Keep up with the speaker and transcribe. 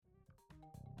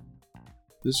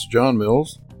This is John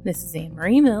Mills. This is Anne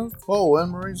Marie Mills. Oh, Anne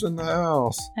Marie's in the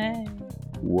house. Hey.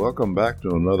 Welcome back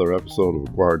to another episode of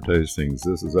Acquired Tastings.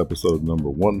 This is episode number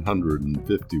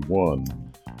 151.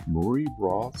 Marie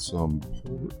brought some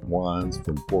port wines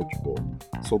from Portugal.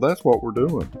 So that's what we're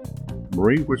doing.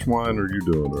 Marie, which wine are you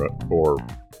doing? Or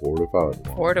fortified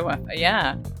wine? Fortified,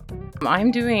 yeah.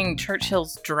 I'm doing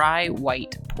Churchill's dry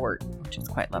white port, which is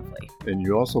quite lovely. And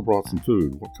you also brought some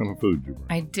food. What kind of food did you bring?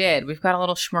 I did. We've got a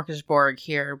little smorgasbord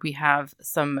here. We have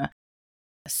some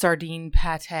sardine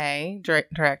pate,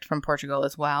 direct from Portugal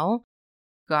as well.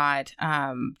 Got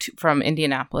from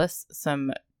Indianapolis,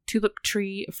 some tulip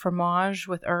tree fromage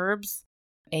with herbs,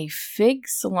 a fig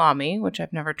salami, which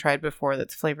I've never tried before,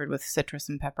 that's flavored with citrus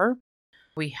and pepper.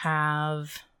 We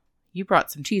have... You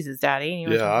brought some cheeses, Daddy. You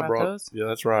want to talk about those? Yeah,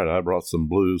 that's right. I brought some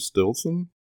blue Stilton,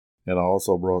 and I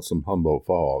also brought some Humboldt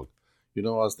fog. You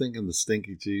know, I was thinking the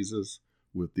stinky cheeses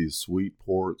with these sweet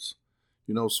ports.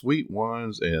 You know, sweet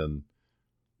wines and,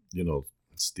 you know,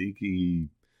 stinky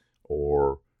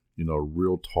or, you know,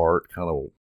 real tart kind of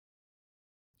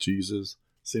cheeses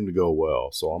seem to go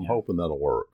well. So I'm hoping that'll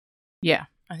work. Yeah,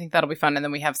 I think that'll be fun. And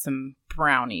then we have some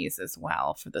brownies as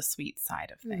well for the sweet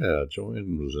side of things. Yeah,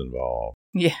 Joanne was involved.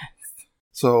 Yes.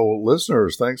 So,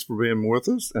 listeners, thanks for being with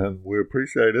us, and we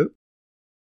appreciate it.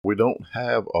 We don't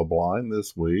have a blind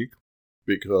this week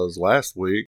because last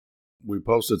week we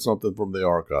posted something from the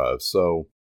archives. So,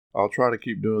 I'll try to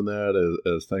keep doing that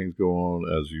as things go on.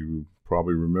 As you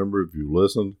probably remember, if you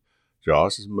listened,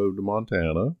 Josh has moved to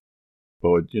Montana.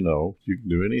 But, you know, you can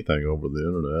do anything over the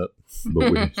internet.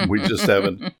 But we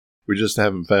just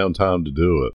haven't found time to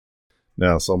do it.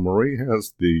 Now, so Marie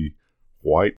has the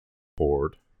white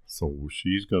port. So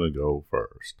she's going to go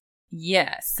first.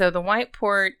 Yes. So the white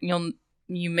port, you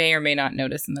may or may not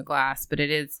notice in the glass, but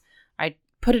I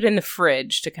put it in the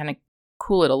fridge to kind of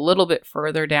cool it a little bit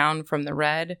further down from the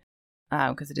red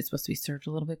because it is supposed to be served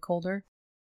a little bit colder.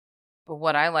 But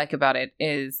what I like about it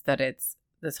is that it's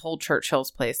this whole Churchill's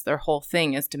place. Their whole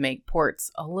thing is to make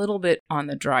ports a little bit on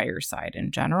the drier side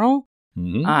in general.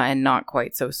 Mm-hmm. And not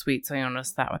quite so sweet. So I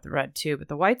noticed that with the red too. But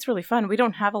the white's really fun. We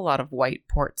don't have a lot of white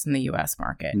ports in the U.S.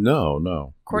 market.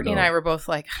 No. Courtney and I were both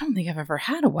like, I don't think I've ever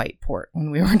had a white port when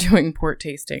we were doing port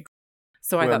tasting.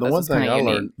 So I thought this was kind of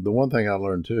unique. The one thing I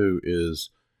learned too is,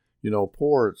 you know,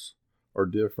 ports are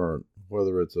different.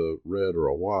 Whether it's a red or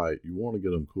a white, you want to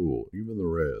get them cool. Even the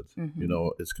reds. Mm-hmm. You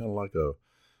know, it's kind of like a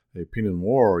Pinot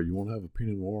Noir. You want to have a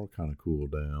Pinot Noir kind of cool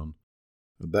down.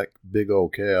 That big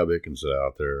old cab, it can sit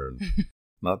out there and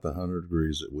not the 100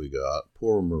 degrees that we got.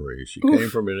 Poor Marie. She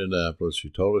came from Indianapolis. She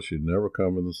told us she'd never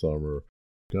come in the summer.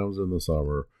 Comes in the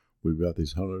summer. We've got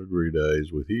these 100-degree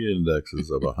days with heat indexes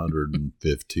of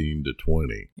 115 to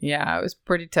 20. Yeah, it was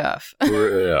pretty tough.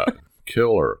 Yeah,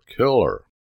 killer.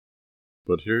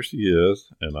 But here she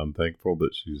is, and I'm thankful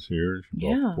that she's here. She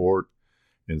brought the port.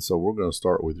 And so we're going to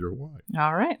start with your white.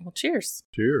 All right. Well, cheers.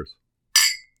 Cheers.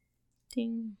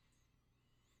 Ding.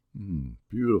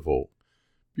 Beautiful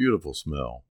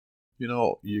smell. You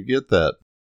know, you get that,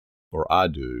 or I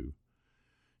do,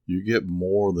 you get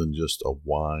more than just a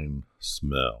wine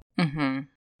smell. Mm-hmm.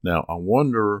 Now, I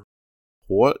wonder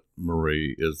what,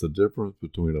 Marie, is the difference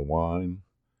between a wine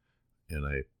and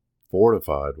a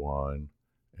fortified wine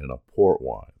and a port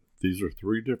wine. These are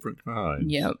three different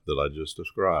kinds that I just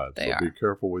described. They are. Be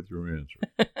careful with your answer.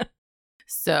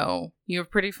 So, you're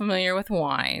pretty familiar with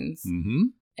wines. Mm-hmm.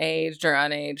 Aged or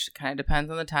unaged, kind of depends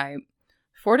on the type.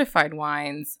 Fortified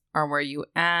wines are where you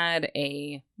add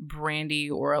a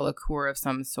brandy or a liqueur of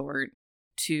some sort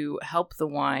to help the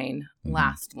wine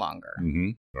last longer.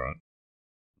 Mm-hmm. Right.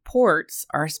 Ports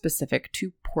are specific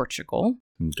to Portugal.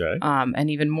 Okay.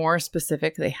 And even more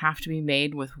specific, they have to be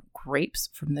made with grapes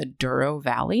from the Douro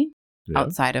Valley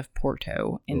outside of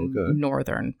Porto in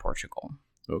northern Portugal.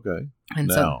 Okay. And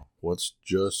now, what's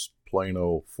just plain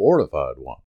old fortified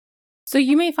wine? So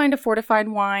you may find a fortified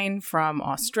wine from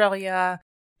Australia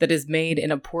that is made in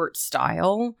a port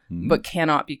style, but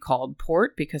cannot be called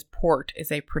port because port is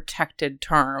a protected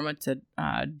term. It's a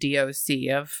DOC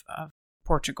of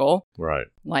Portugal, right?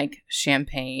 Like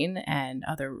champagne and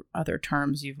other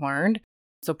terms you've learned.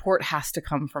 So port has to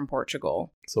come from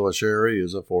Portugal. So a sherry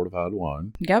is a fortified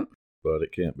wine. Yep. But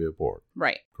it can't be a port.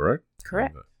 Right. Correct?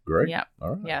 Correct. Okay. Great. Yeah.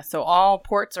 All right. Yeah. So all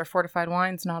ports are fortified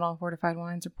wines. Not all fortified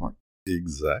wines are port.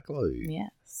 Exactly.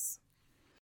 Yes.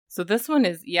 So this one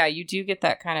is, you do get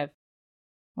that kind of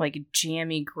like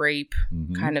jammy grape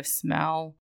kind of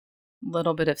smell.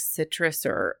 Little bit of citrus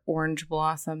or orange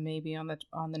blossom maybe on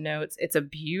the notes. It's a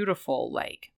beautiful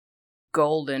like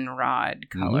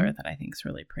goldenrod color that I think is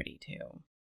really pretty too.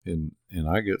 And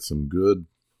I get some good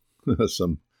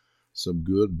some some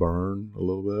good burn a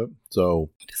little bit. So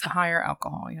It's a higher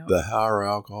alcohol, yeah. the higher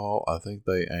alcohol, I think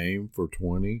they aim for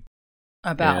 20.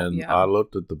 About, and I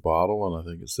looked at the bottle, and I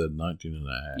think it said 19 and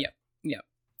a half. Yep.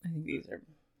 I think these are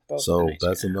both. So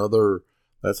that's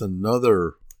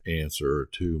another answer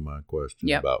to my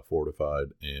question about fortified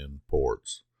and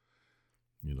ports.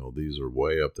 These are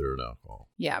way up there in alcohol.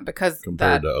 Yeah, because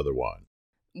compared to other wine.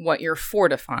 What you're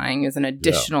fortifying is an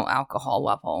additional alcohol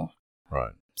level.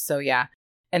 Right. So, yeah.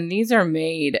 And these are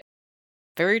made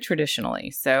very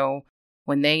traditionally. So,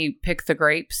 when they pick the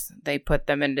grapes, they put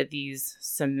them into these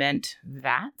cement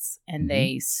vats and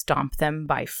they stomp them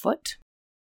by foot.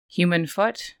 Human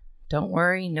foot. Don't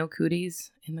worry, no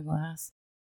cooties in the glass.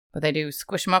 But they do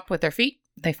squish them up with their feet.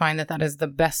 They find that is the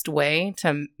best way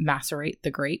to macerate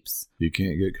the grapes. You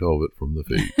can't get COVID from the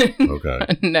feet.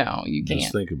 Okay. No, you can't.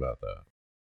 Just think about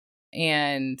that.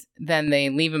 And then they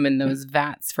leave them in those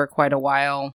vats for quite a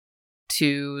while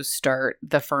to start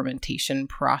the fermentation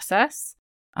process.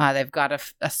 They've got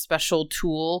a special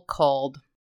tool called,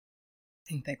 I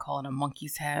think they call it a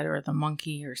monkey's head or the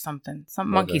monkey or something.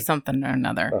 Monkey something or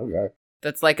another. Okay.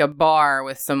 That's like a bar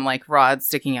with some like rods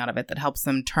sticking out of it that helps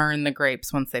them turn the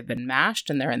grapes once they've been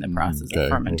mashed and they're in the process of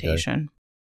fermentation.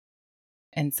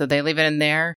 And so they leave it in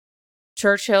there.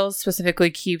 Churchill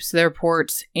specifically keeps their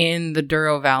ports in the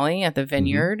Douro Valley at the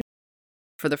vineyard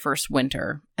for the first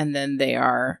winter. And then they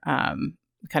are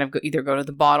either go to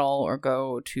the bottle or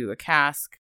go to a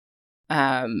cask.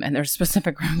 And there's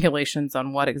specific regulations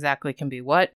on what exactly can be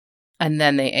what. And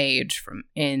then they age from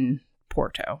in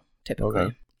Porto, typically.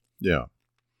 Okay. Yeah.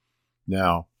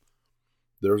 Now,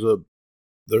 there's a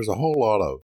whole lot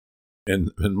of,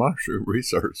 in my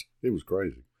research, it was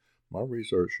crazy. My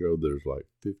research showed there's like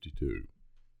 52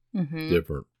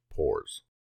 different ports.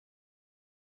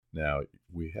 Now,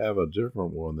 we have a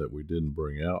different one that we didn't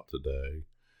bring out today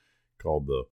called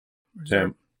the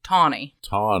Tawny.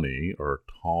 Tawny or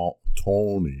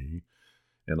Tawny,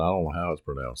 and I don't know how it's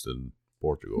pronounced in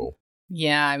Portugal.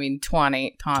 Yeah, I mean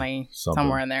Tawny,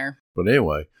 somewhere in there. But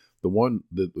anyway, the one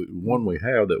we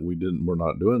have that we're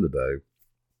not doing today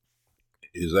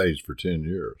is aged for 10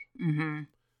 years. Mm-hmm.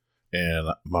 And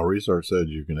my research said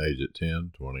you can age it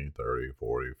 10, 20, 30,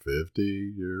 40, 50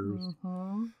 years.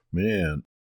 Mm-hmm. Man,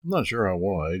 I'm not sure I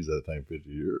want to age that thing 50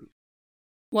 years.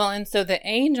 Well, and so the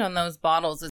age on those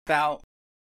bottles is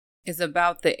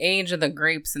about the age of the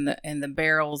grapes and the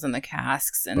barrels and the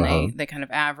casks, and they kind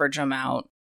of average them out.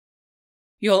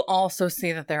 You'll also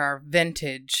see that there are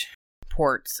vintage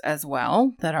ports as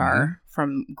well that are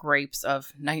from grapes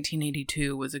of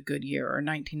 1982 was a good year, or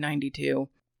 1992.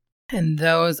 And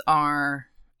those are,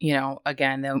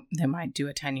 again, they might do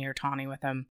a 10-year tawny with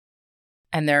them.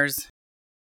 And there's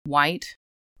white,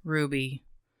 ruby,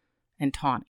 and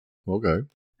tawny. Okay.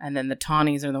 And then the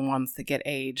tawnies are the ones that get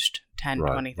aged 10,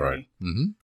 20, 30. Right.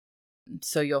 Mm-hmm.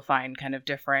 So you'll find kind of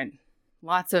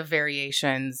lots of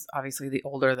variations. Obviously, the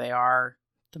older they are,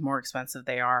 the more expensive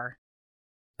they are.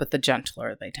 But the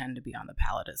gentler they tend to be on the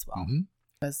palate as well.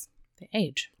 Because they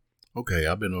age. Okay,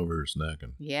 I've been over here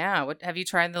snacking. Yeah. Have you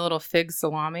tried the little fig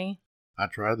salami? I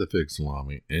tried the fig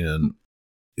salami, and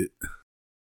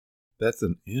that's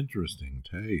an interesting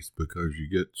taste because you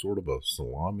get sort of a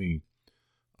salami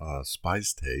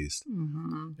spice taste.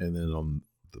 Mm-hmm. And then on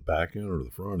the back end or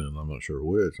the front end, I'm not sure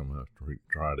which, I'm going to have to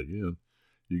try it again.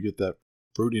 You get that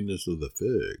fruitiness of the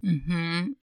fig.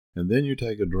 Mm-hmm. And then you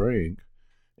take a drink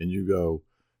and you go,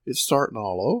 it's starting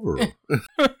all over.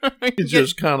 It's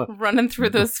just kind of running through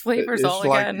those flavors all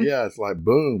again. Yeah, it's like,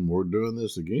 boom, we're doing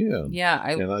this again. Yeah.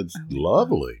 And it's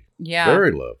lovely. Yeah.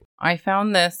 Very lovely. I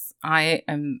found this. I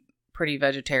am pretty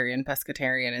vegetarian,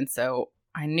 pescatarian, and so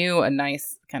I knew a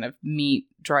nice kind of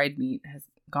dried meat has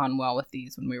gone well with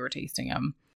these when we were tasting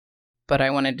them. But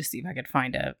I wanted to see if I could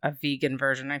find a vegan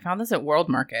version. I found this at World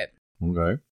Market.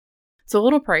 Okay. It's a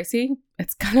little pricey.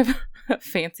 It's kind of a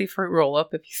fancy fruit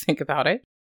roll-up if you think about it.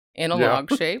 In a log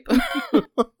shape.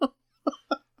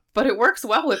 But it works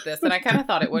well with this, and I kind of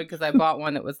thought it would because I bought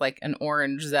one that was like an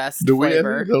orange zest Do flavor. we have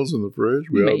any of those in the fridge?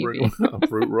 We all bring a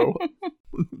fruit roll.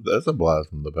 That's a blast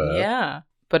from the past. Yeah,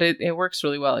 but it works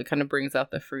really well. It kind of brings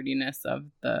out the fruitiness of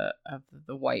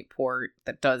the white port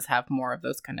that does have more of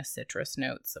those kind of citrus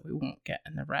notes that we won't get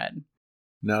in the red.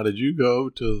 Now, did you go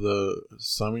to the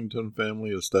Symington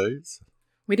family estates?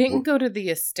 We didn't go to the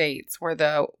estates where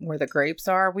the grapes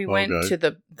are. We went to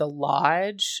the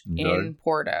lodge in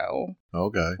Porto.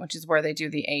 Okay. Which is where they do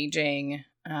the aging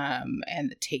and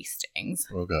the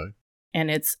tastings. Okay. And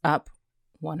it's up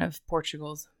one of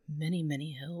Portugal's many,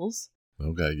 many hills.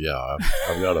 Okay, yeah.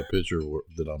 I've got a picture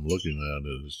that I'm looking at,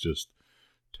 and it's just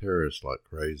terrace like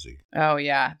crazy. Oh,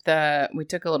 yeah. We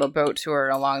took a little boat tour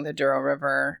along the Douro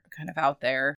River, kind of out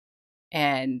there.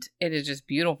 And it is just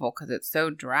beautiful because it's so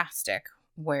drastic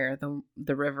where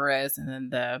the river is. And then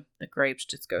the grapes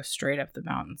just go straight up the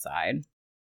mountainside.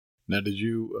 Now, did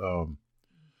you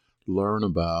learn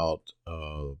about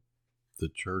the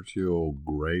Churchill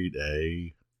Grade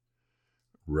A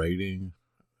rating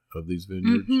of these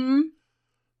vineyards? Mm-hmm.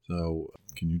 So,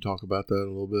 can you talk about that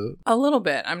a little bit? A little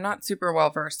bit. I'm not super well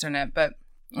versed in it, but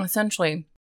essentially,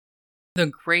 the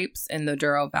grapes in the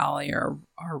Douro Valley are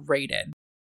rated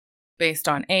based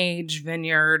on age,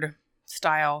 vineyard,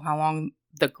 style, how long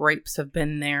the grapes have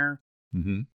been there.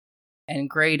 Mm-hmm. And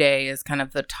grade A is kind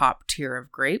of the top tier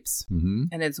of grapes. Mm-hmm.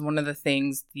 And it's one of the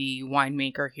things the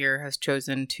winemaker here has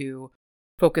chosen to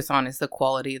focus on is the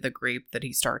quality of the grape that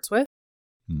he starts with.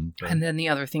 Okay. And then the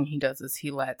other thing he does is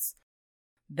he lets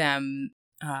them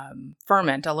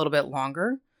ferment a little bit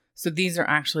longer. So these are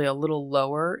actually a little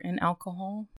lower in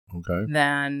alcohol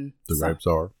than the grapes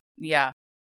are. Yeah,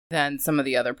 than some of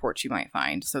the other ports you might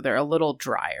find. So they're a little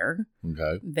drier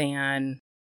than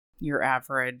your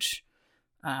average,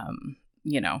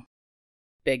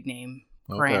 big name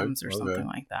grams or something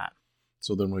like that.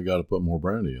 So then we got to put more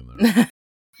brandy in there.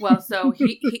 Well, so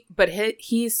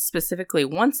he specifically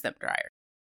wants them drier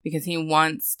because he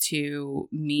wants to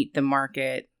meet the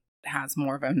market that has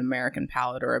more of an American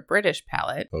palate or a British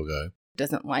palate. Okay.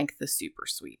 Doesn't like the super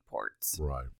sweet ports.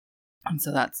 Right. And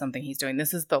so that's something he's doing.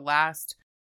 This is the last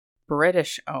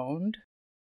British-owned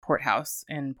port house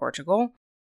in Portugal.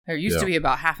 There used to be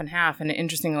about half and half. And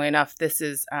interestingly enough, this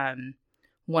is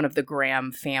one of the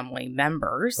Graham family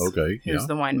members. Okay. Who's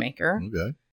the winemaker.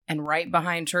 Okay. And right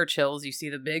behind Churchill's, you see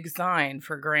the big sign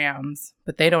for Graham's,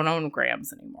 but they don't own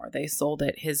Graham's anymore. They sold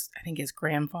it. I think his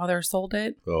grandfather sold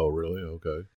it. Oh, really?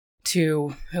 Okay.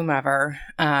 To whomever.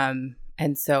 And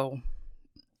so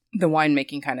the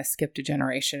winemaking kind of skipped a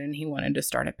generation and he wanted to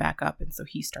start it back up. And so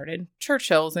he started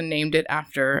Churchill's and named it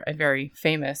after a very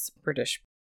famous British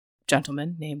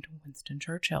gentleman named Winston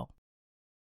Churchill.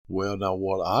 Well, now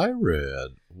what I read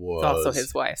was... It's also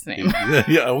his wife's name.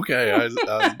 Yeah, okay. I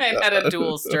had a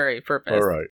dual story purpose. All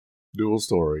right. Dual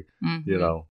story,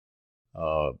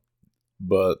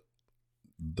 but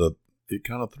it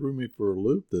kind of threw me for a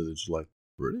loop that it's like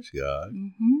British guy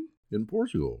in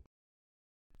Portugal.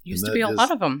 Used to be a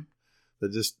lot of them.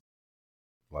 That just,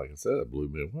 like I said, it blew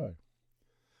me away.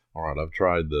 All right, I've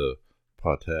tried the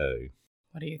pate.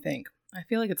 What do you think? I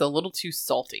feel like it's a little too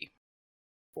salty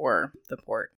for the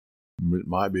port. It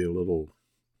might be a little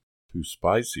too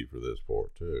spicy for this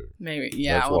port, too. Maybe,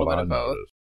 yeah, that's a little what bit I of both.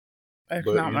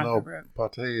 Noticed.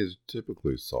 But, pate is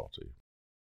typically salty.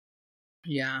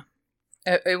 Yeah.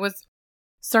 It was...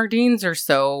 Sardines are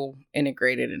so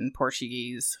integrated in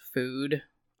Portuguese food.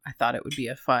 I thought it would be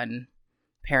a fun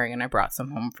pairing, and I brought some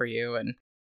home for you. And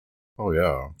oh,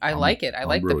 yeah. I like it. I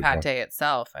like really the pate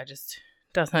itself. I just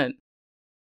doesn't...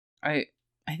 I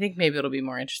think maybe it'll be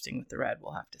more interesting with the red.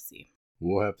 We'll have to see.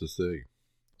 We'll have to see.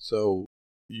 So,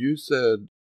 you said...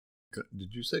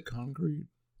 Did you say concrete?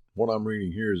 What I'm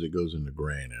reading here is it goes into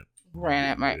granite.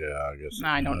 Granite might... Yeah, I guess...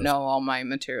 I don't know all my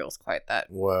materials quite that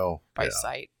by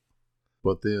sight.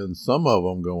 But then some of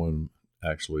them going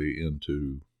actually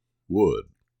into wood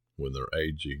when they're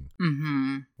aging.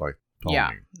 Mm-hmm. Like tawny.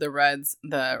 Yeah, the reds,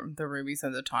 the rubies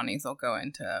and the tawnies will go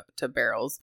into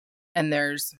barrels. And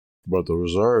there's... But the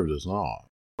reserve does not.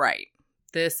 Right.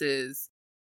 This is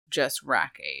just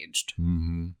rack aged.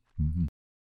 Mm-hmm. Mm-hmm.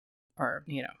 Or,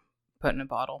 put in a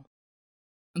bottle.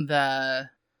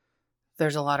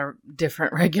 There's a lot of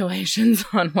different regulations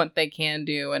on what they can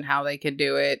do and how they can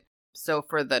do it. So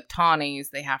for the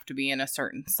tawnies, they have to be in a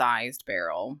certain sized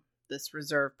barrel. This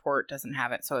reserve port doesn't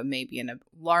have it, so it may be in a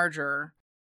larger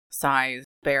sized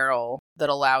barrel that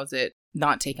allows it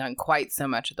not take on quite so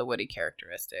much of the woody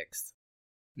characteristics.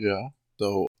 Yeah.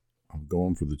 So I'm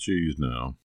going for the cheese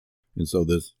now. And so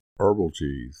this herbal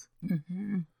cheese,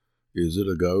 is it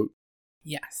a goat?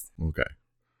 Yes. Okay.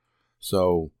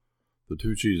 So the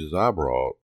two cheeses I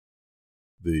brought,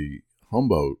 the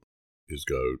Humboldt is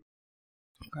goat.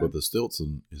 Okay. But the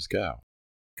Stilton is cow.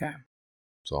 Okay.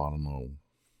 So I don't know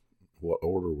what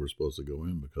order we're supposed to go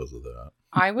in because of that.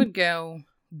 I would go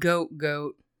goat,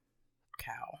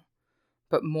 cow.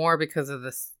 But more because of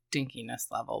the stinkiness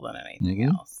level than anything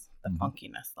else. The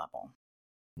funkiness level.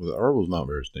 Well, the herbal's not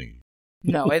very stinky.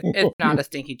 No, it's not a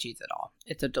stinky cheese at all.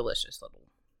 It's a delicious little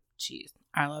cheese.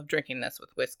 I love drinking this with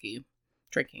whiskey.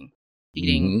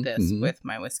 Eating this with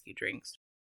my whiskey drinks.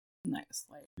 Nice.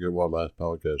 You know what last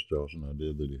podcast, Josh, and I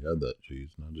did that he had that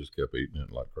cheese, and I just kept eating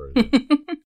it like crazy.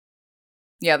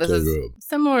 Yeah, this So is good.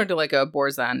 similar to like a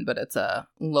Boursin, but it's a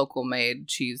local made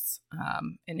cheese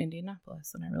in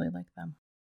Indianapolis, and I really like them.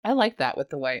 I like that with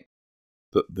the white.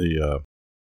 The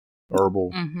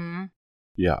herbal. Mm-hmm.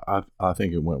 Yeah, I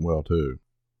think it went well too.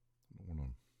 I don't want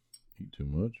to eat too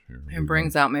much here. It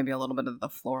brings out maybe a little bit of the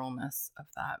floralness of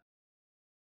that.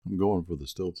 I'm going for the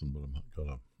Stilton, but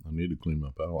I need to clean my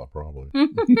palate probably.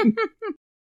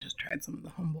 Just tried some of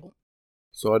the Humboldt.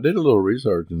 So I did a little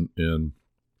research and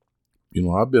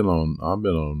I've been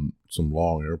on some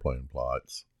long airplane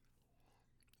flights,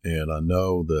 and I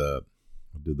know that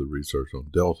I did the research on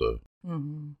Delta,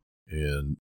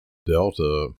 and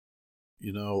Delta,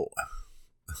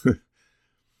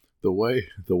 the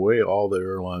way all the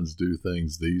airlines do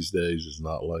things these days is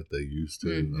not like they used to.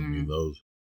 Mm-hmm. I mean, those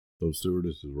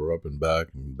stewardesses were up and back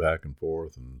and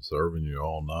forth and serving you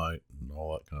all night and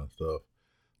all that kind of stuff,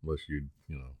 unless you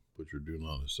put your do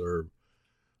not disturb.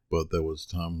 But there was a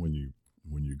time when you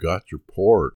got your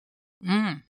port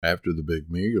after the big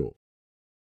meal,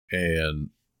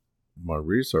 and my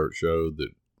research showed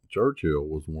that Churchill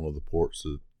was one of the ports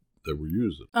that they were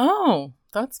using. Oh,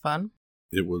 that's fun.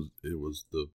 It was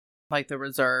the like the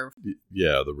reserve.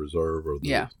 Yeah, the reserve or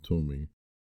the Toomey.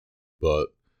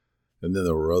 And then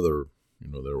there were other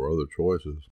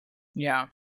choices. Yeah.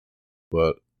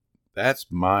 But that's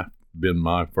been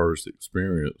my first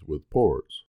experience with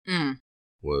ports.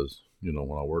 Was, when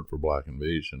I worked for Black &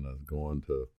 Veatch and I was going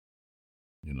to,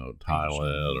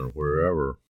 Thailand or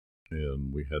wherever,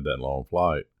 and we had that long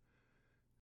flight.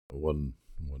 It wasn't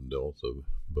Delta,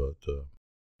 but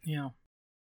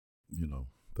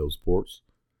those ports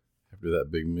after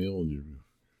that big meal,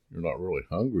 you're not really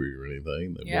hungry or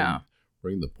anything. They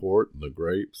bring the port and the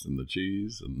grapes and the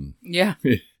cheese, and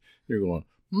you're going,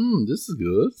 this is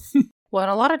good. Well,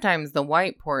 and a lot of times the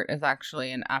white port is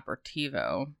actually an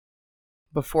aperitivo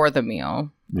before the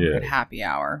meal, or at happy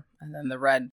hour, and then the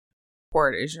red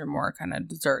port is your more kind of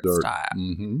dessert style.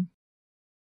 Mm-hmm.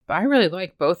 But I really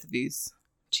like both of these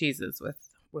cheeses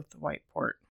with the white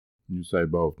port. You say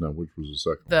both. Now, which was the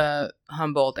second one? The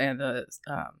Humboldt and the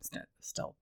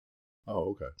Stilton.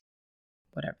 Oh, okay.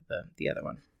 Whatever the other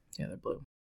one, the other blue.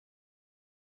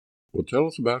 Well, tell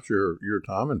us about your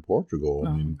time in Portugal.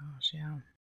 I mean, gosh, yeah.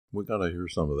 We got to hear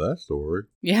some of that story.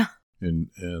 Yeah. And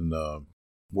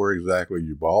where exactly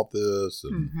you bought this,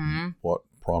 and what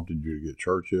prompted you to get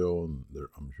Churchill, and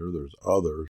I'm sure there's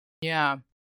others. Yeah.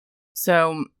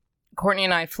 So Courtney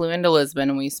and I flew into Lisbon,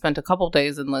 and we spent a couple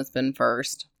days in Lisbon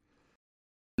first.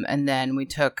 And then we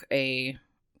took a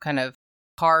kind of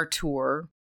car tour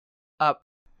up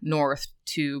north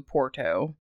to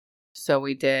Porto. So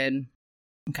we did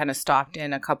kind of stopped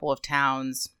in a couple of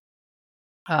towns.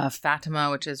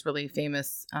 Fatima, which is really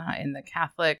famous in the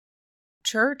Catholic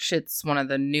Church. It's one of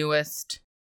the newest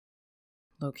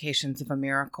locations of a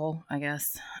miracle, I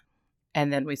guess.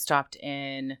 And then we stopped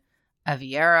in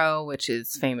Aveiro, which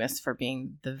is famous for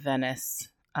being the Venice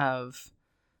of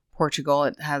Portugal.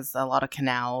 It has a lot of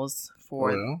canals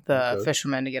for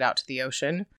fishermen to get out to the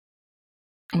ocean.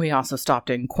 We also stopped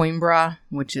in Coimbra,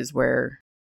 which is where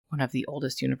one of the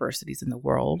oldest universities in the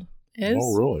world is.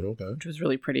 Oh, really? Okay. Which was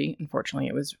really pretty. Unfortunately,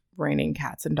 it was raining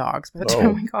cats and dogs by the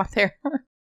time we got there.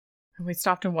 And we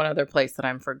stopped in one other place that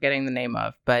I'm forgetting the name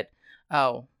of, but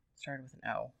started with an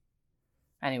O.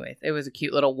 Anyways, it was a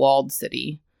cute little walled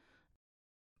city,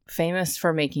 famous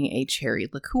for making a cherry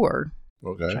liqueur,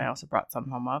 which I also brought some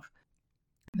home of.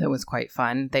 That was quite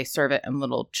fun. They serve it in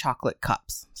little chocolate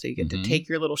cups, so you get to take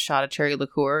your little shot of cherry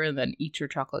liqueur and then eat your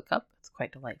chocolate cup. It's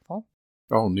quite delightful.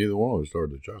 Oh, neither one of us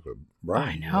started the chocolate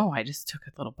brownie. I know. I just took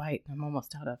a little bite. I'm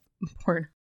almost out of port.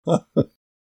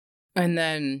 And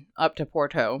then up to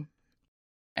Porto.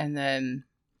 And then,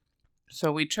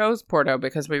 so we chose Porto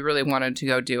because we really wanted to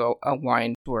go do a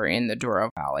wine tour in the Douro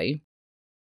Valley.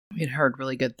 We'd heard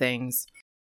really good things.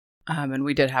 And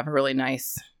we did have a really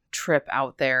nice trip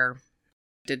out there.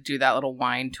 Did do that little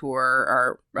wine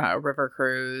tour, our river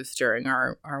cruise during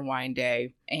our wine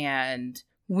day. And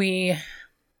we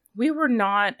were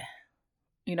not,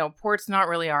 port's not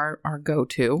really our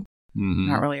go-to.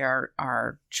 Not really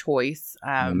our choice.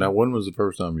 Now, when was the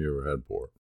first time you ever had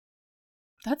port?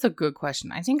 That's a good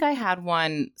question. I think I had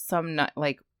one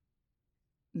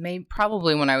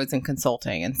probably when I was in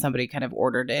consulting and somebody kind of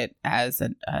ordered it as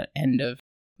an end of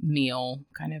meal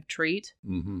kind of treat.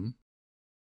 Mm-hmm.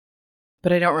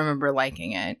 But I don't remember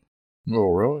liking it. Oh,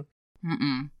 really?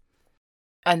 Mm-mm.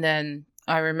 And then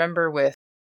I remember with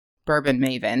Bourbon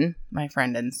Maven, my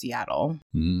friend in Seattle.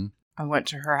 Mm-hmm. I went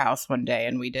to her house one day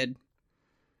and we did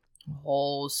a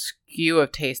whole skew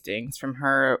of tastings from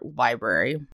her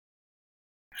library.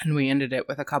 And we ended it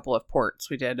with a couple of ports.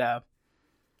 We did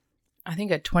I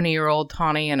think a 20-year-old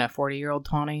tawny and a 40-year-old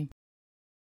tawny.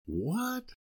 What?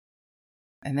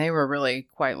 And they were really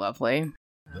quite lovely.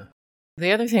 Yeah.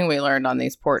 The other thing we learned on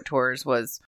these port tours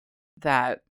was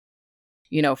that,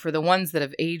 you know, for the ones that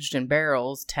have aged in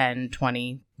barrels 10,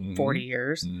 20, 40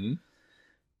 years,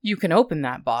 you can open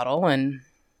that bottle and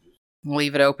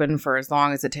leave it open for as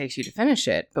long as it takes you to finish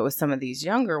it. But with some of these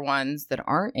younger ones that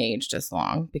aren't aged as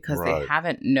long because they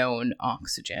haven't known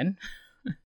oxygen,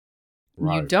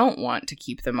 you don't want to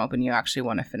keep them open. You actually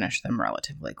want to finish them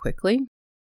relatively quickly.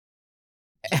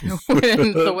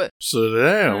 Sit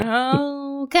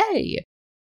down. Okay.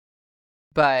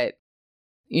 But,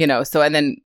 you know, so, and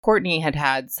then Courtney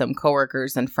had some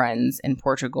coworkers and friends in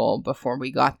Portugal before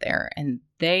we got there, and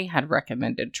they had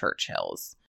recommended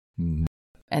Churchill's.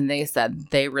 And they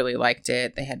said they really liked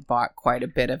it. They had bought quite a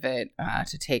bit of it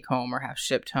to take home or have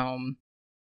shipped home.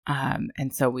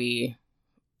 And so we,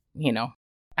 you know,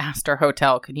 asked our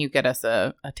hotel, can you get us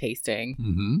a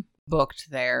tasting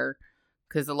booked there?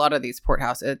 Because a lot of these port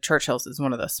houses, Churchill's is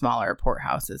one of the smaller port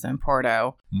houses in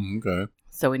Porto. Okay.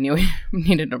 So we knew we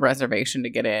needed a reservation to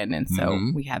get in. And so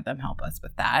we had them help us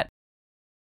with that.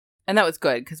 And that was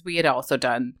good because we had also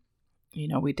done, you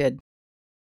know, we did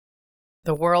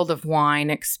the World of Wine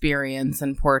experience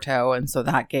in Porto. And so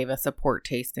that gave us a port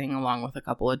tasting along with a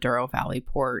couple of Douro Valley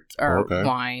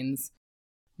wines.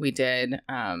 We did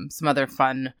some other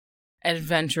fun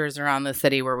adventures around the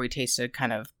city where we tasted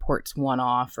kind of ports one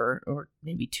off or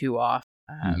maybe two off,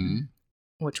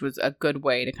 which was a good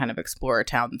way to kind of explore a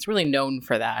town that's really known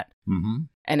for that.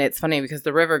 And it's funny because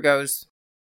the river goes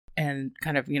and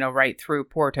kind of, you know, right through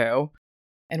Porto,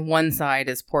 and one side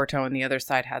is Porto and the other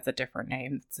side has a different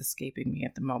name that's escaping me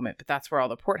at the moment, but that's where all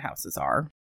the port houses are,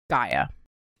 Gaia.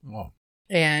 Oh.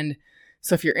 And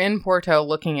so if you're in Porto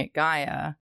looking at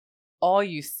Gaia, all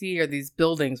you see are these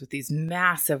buildings with these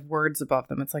massive words above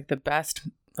them. It's like the best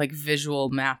like visual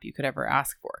map you could ever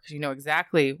ask for because you know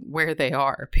exactly where they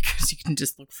are because you can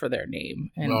just look for their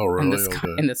name in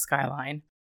the skyline,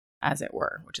 as it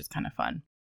were, which is kind of fun.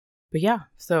 But yeah,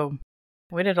 so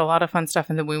we did a lot of fun stuff,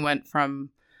 and then we went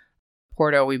from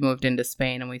Porto, we moved into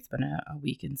Spain, and we spent a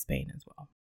week in Spain as well.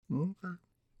 Okay.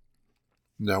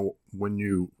 Now, when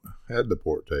you had the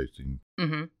port tasting,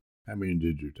 how many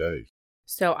did you taste?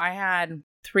 So I had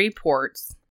 3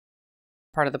 ports,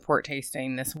 part of the port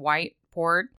tasting. This white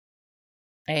port,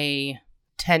 a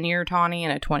 10-year tawny,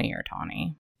 and a 20-year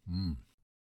tawny.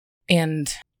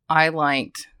 And I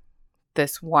liked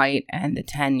this white and the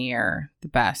 10-year the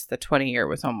best. The 20-year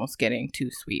was almost getting too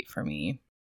sweet for me.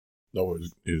 Oh,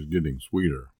 it's getting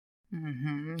sweeter.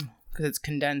 Because it's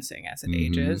condensing as it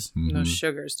ages. Those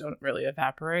sugars don't really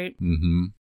evaporate.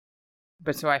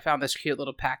 But so I found this cute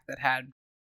little pack that had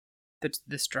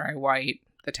this dry white,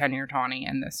 the 10-year tawny,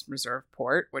 and this reserve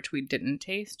port, which we didn't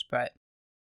taste, but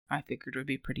I figured would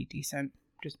be pretty decent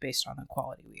just based on the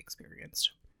quality we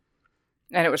experienced.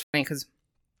 And it was funny because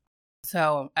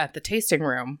so at the tasting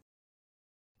room,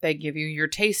 they give you your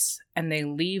tastes and they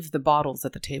leave the bottles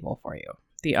at the table for you,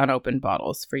 the unopened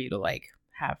bottles for you to like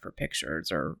have for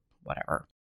pictures or whatever.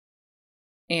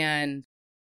 And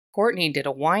Courtney did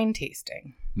a wine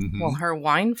tasting. Well, her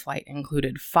wine flight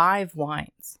included 5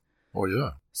 wines. Oh,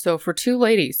 yeah. So for 2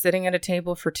 ladies sitting at a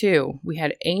table for 2, we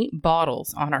had 8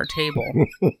 bottles on our table.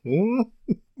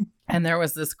 And there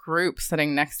was this group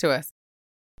sitting next to us.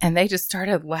 And they just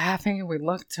started laughing. And we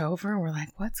looked over and we're like,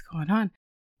 what's going on?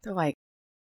 They're like,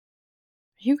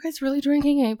 are you guys really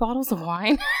drinking 8 bottles of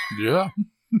wine? Yeah.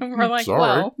 And we're like,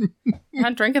 well, I'm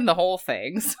not drinking the whole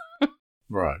things.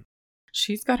 Right.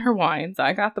 She's got her wines.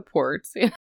 I got the ports.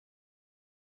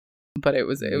 But it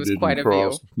was quite a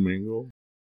view. Mingle?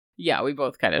 Yeah, we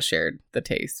both kind of shared the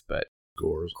taste, but of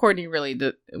course. Courtney really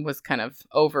was kind of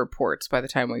over ports by the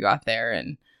time we got there,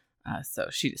 and so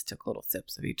she just took little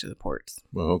sips of each of the ports.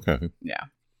 Well, okay. Yeah.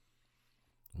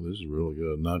 Well, this is really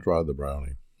good. And I tried the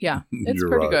brownie. Yeah, it's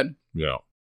pretty good. Yeah.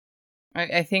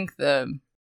 I think I'm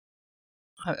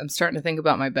starting to think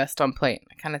about my best on plate.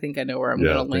 I kind of think I know where I'm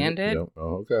going to land it. Yeah.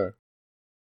 Oh, okay.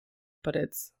 But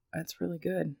it's really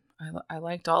good. I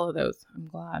liked all of those. I'm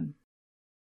glad.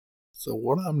 So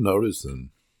what I'm noticing,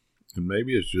 and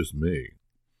maybe it's just me,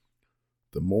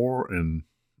 the more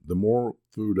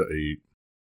food I eat,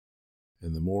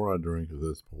 and the more I drink of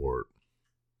this port,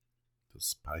 the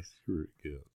spicier it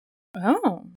gets.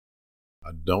 Oh.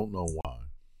 I don't know why.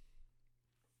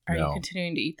 Are you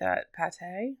continuing to eat that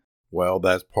pate? Well,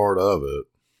 that's part of it.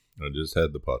 I just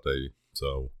had the pate,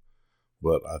 so,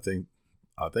 but I think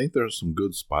there's some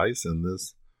good spice in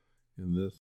this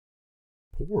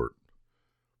port.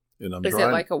 And Is it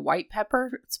like a white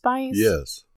pepper spice?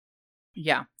 Yes.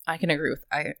 Yeah, I can agree with.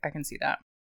 I can see that.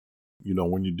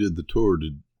 when you did the tour,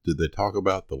 did they talk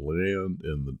about the land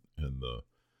and the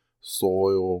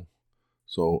soil?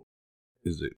 So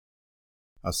is it?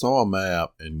 I saw a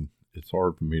map, and it's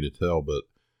hard for me to tell, but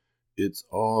it's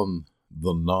on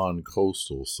the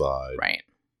non-coastal side, right?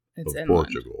 It's of inland.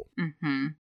 Portugal. Mm-hmm.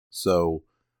 So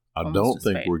I Almost don't to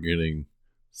think Spain. we're getting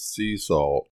sea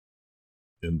salt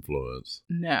influence.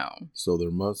 No. So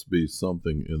there must be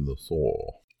something in the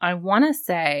soil. I want to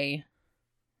say,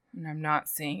 and I'm not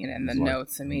seeing it in the It's like-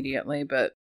 notes immediately,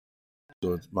 but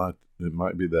So it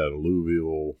might be that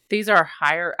alluvial. these are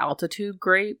higher altitude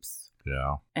grapes.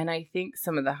 Yeah. And I think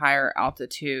some of the higher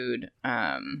altitude,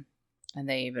 and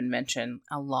they even mention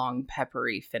a long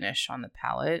peppery finish on the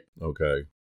palate. Okay.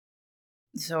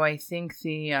 So I think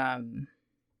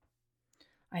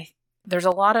there's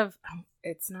a lot of,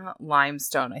 it's not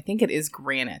limestone. I think it is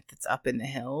granite that's up in the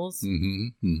hills. Mm-hmm.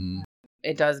 Mm-hmm.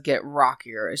 It does get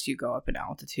rockier as you go up in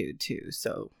altitude too.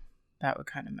 So that would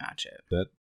kind of match it.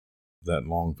 That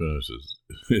long finish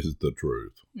is the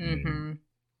truth. Mm-hmm.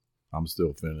 I'm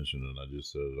still finishing it. I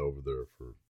just set it over there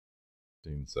for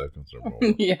 15 seconds or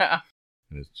more. Yeah.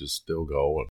 And it's just still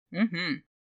going. Mm-hmm.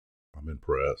 I'm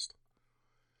impressed.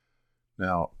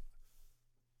 Now,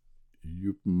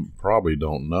 you probably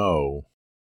don't know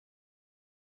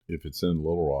if it's in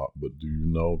Little Rock, but do you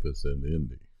know if it's in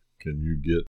Indy? Can you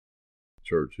get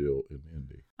Churchill in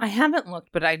Indy? I haven't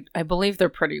looked, but I believe they're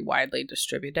pretty widely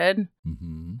distributed.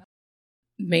 Mm-hmm.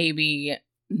 Maybe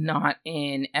not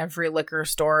in every liquor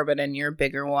store, but in your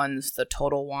bigger ones, the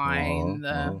Total Wine,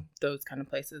 those kind of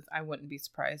places. I wouldn't be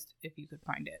surprised if you could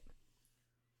find it.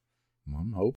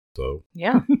 I'm hoping so.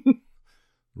 Yeah.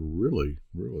 Really,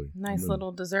 really. Nice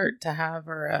little dessert to have,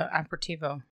 or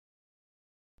aperitivo.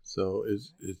 So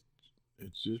it's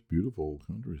just beautiful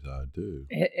countryside too.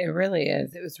 It really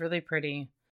is. It was really pretty.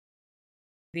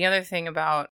 The other thing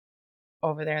about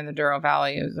over there in the Douro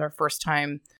Valley is our first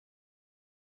time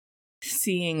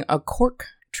seeing a cork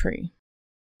tree.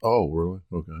 Oh, really?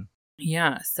 Okay.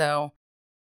 Yeah, so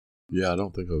Yeah, I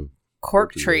don't think of cork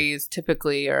Portugal. trees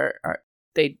typically are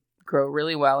they grow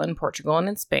really well in Portugal and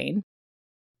in Spain.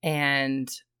 And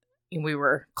we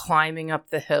were climbing up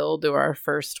the hill to our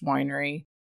first winery,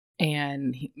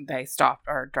 and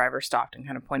our driver stopped and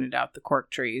kind of pointed out the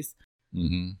cork trees.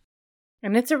 Mm-hmm.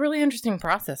 And it's a really interesting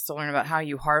process to learn about how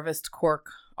you harvest cork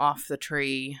off the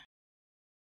tree,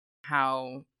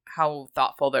 how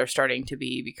thoughtful they're starting to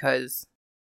be, because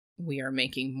we are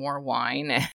making more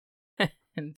wine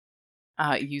and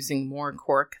using more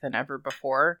cork than ever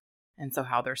before. And so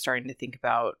how they're starting to think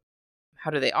about how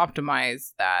do they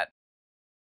optimize that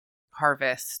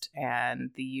harvest and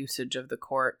the usage of the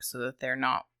cork so that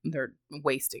they're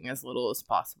wasting as little as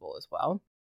possible as well.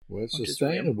 Well, it's which is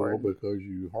really sustainable important. because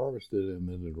you harvest it and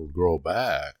then it'll grow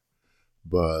back.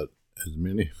 But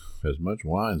as much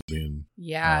wine's being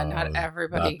Yeah, not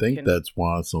everybody. I think that's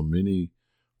why so many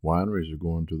wineries are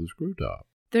going to the screw top.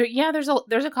 There's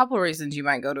a couple of reasons you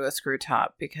might go to a screw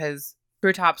top, because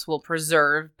screw tops will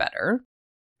preserve better.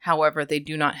 However, they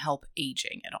do not help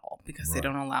aging at all because they Right.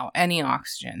 don't allow any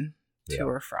oxygen to Yeah,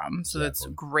 or from. So it's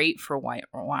exactly. great for white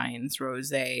wines,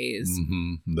 rosés.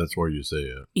 Mm-hmm. That's where you see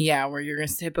it. Yeah, where you're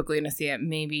typically going to see it.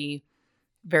 Maybe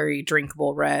very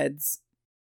drinkable reds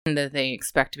that they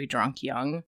expect to be drunk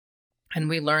young. And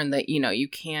we learned that, you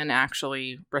can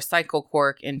actually recycle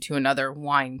cork into another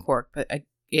wine cork, but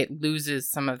it loses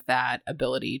some of that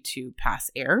ability to pass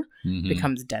air, Mm-hmm.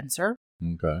 becomes denser.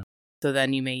 Okay. So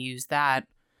then you may use that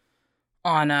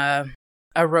on a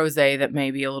rosé that may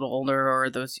be a little older, or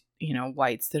those,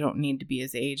 whites that don't need to be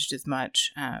as aged as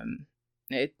much.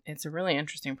 It's a really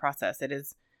interesting process. It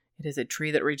is a tree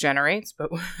that regenerates,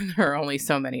 but there are only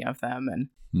so many of them, and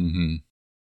Mm-hmm.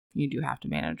 you do have to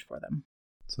manage for them.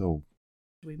 So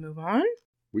Do we move on?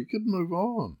 we could move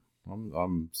on.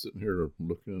 I'm sitting here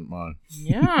looking at my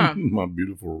Yeah. my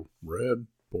beautiful red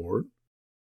port.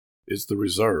 It's the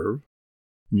reserve.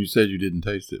 You said you didn't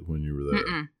taste it when you were there.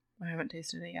 Mm-mm. I haven't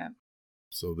tasted it yet.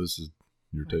 So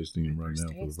you're My tasting it right first now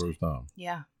for the taste. first time.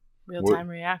 Yeah. Real-time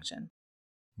reaction.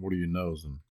 What are you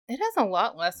nosing? It has a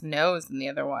lot less nose than the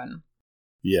other one.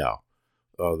 Yeah.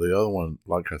 The other one,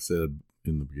 like I said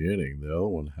in the beginning, the other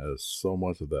one has so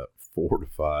much of that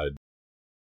fortified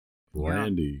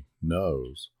brandy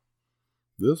nose.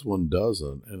 This one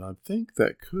doesn't, and I think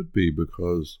that could be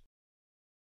because,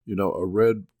 a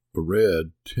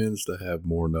red tends to have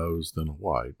more nose than a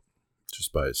white,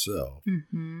 just by itself.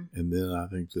 Mm-hmm. And then I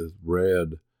think this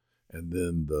red and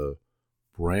then the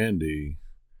brandy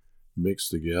mix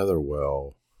together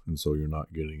well, and so you're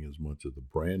not getting as much of the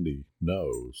brandy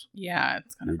nose. Yeah,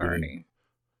 it's kind of You're burny.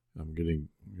 I'm getting,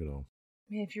 I mean,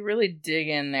 if you really dig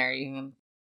in there, you can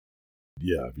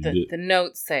Yeah, if you The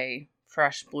notes say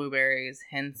fresh blueberries,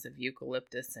 hints of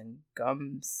eucalyptus, and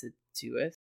gum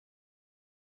situus.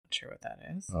 Not sure what that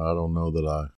is. I don't know that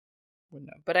I would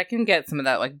know, but I can get some of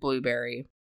that like blueberry.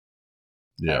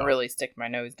 Yeah. I really stick my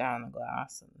nose down in the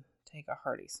glass and take a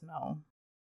hearty smell.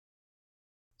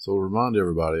 So remind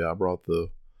everybody, I brought the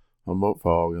Humboldt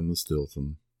Fog and the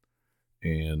Stilton,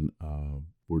 and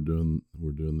we're doing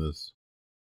this.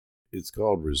 It's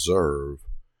called Reserve,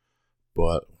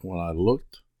 but when I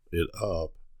looked it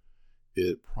up,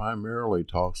 it primarily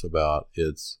talks about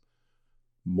it's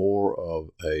more of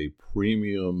a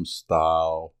premium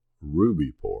style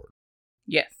ruby port.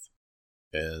 Yes.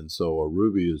 And so a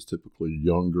ruby is typically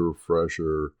younger,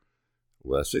 fresher,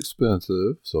 less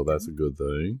expensive, so that's a good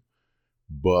thing.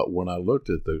 But when I looked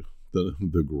at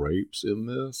the grapes in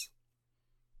this,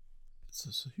 it's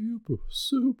a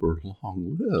super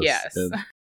long list. Yes.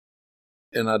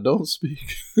 And I don't speak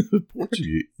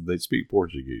Portuguese. They speak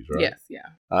Portuguese, right? Yes, yeah.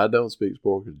 I don't speak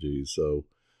Portuguese, so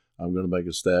I'm going to make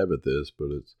a stab at this, but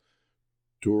it's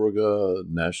Turga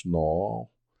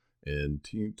Nacional and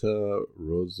Tinta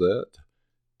Rosette,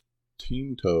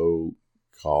 Tinto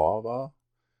Cava,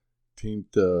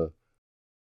 Tinta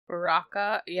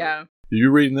Baraka, yeah. Are you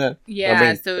reading that? Yeah, I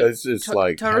mean, so it's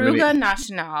like Taruga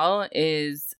Nacional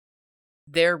is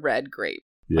their red grape,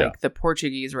 like the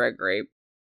Portuguese red grape.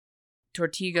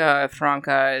 Tortiga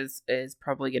Franca is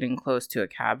probably getting close to a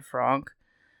Cab Franc.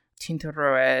 Tinta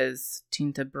Roez,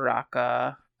 Tinta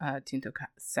Baraka, Tinto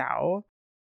Sao.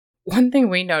 One thing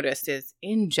we noticed is,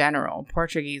 in general,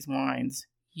 Portuguese wines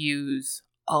use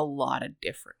a lot of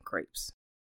different grapes.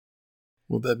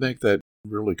 Well, that make that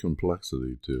really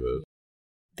complexity to it.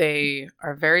 They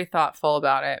are very thoughtful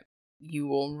about it. You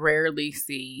will rarely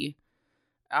see,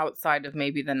 outside of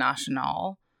maybe the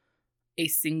Nacional, a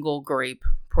single grape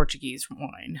Portuguese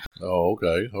wine. Oh,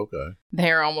 okay.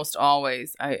 They're almost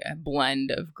always a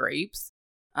blend of grapes.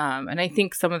 And I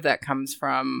think some of that comes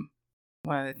from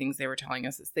one of the things they were telling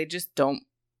us is they just don't,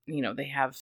 they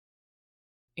have,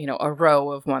 a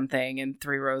row of one thing and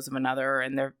 3 rows of another.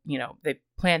 And they're, they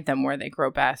plant them where they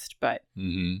grow best, but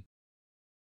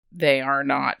they are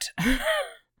not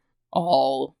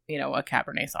all, a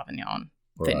Cabernet Sauvignon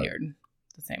vineyard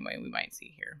the same way we might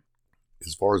see here.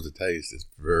 As far as the taste, it's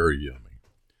very yummy.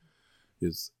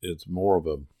 It's more of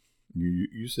a,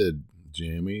 you said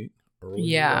jammy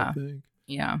earlier, I think?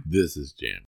 Yeah. This is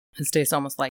jammy. It tastes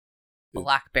almost like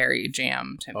blackberry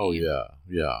jam to me. Oh, yeah.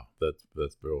 That's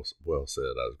well said.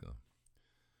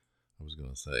 I was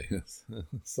gonna say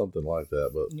something like that,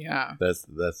 but yeah, that's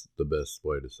the best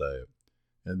way to say it.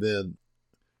 And then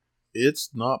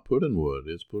it's not put in wood;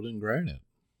 it's put in granite.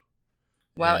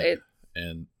 Well,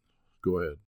 and go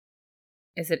ahead.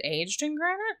 Is it aged in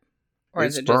granite? Or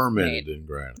it's is it just fermented made? In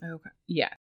granite. Okay.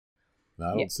 Yeah.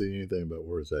 Now, I don't see anything about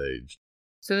where it's aged.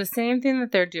 So the same thing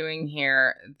that they're doing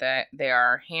here, that they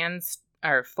are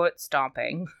foot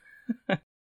stomping,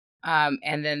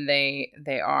 and then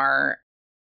they are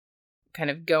kind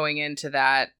of going into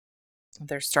that.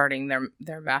 They're starting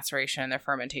their maceration, their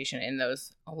fermentation in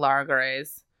those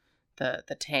lagres,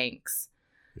 the tanks.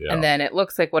 Yeah. And then it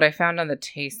looks like what I found on the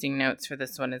tasting notes for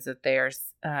this one is that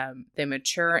they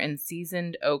mature in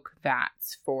seasoned oak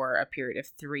vats for a period of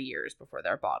 3 years before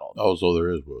they're bottled. Oh, so there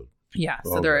is wood. Yeah,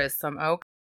 so there is some oak.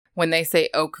 When they say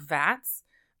oak vats,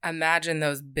 imagine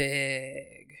those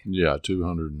big. Yeah,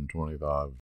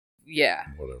 225. Yeah.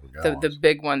 Whatever gallons. The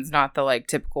big ones, not the like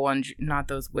typical ones, not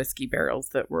those whiskey barrels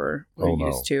that we're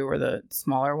used to, or the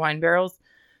smaller wine barrels.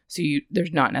 So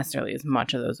there's not necessarily as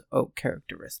much of those oak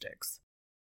characteristics.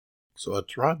 So I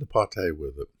tried the pate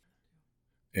with it.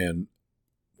 And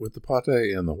with the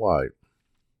pate and the white,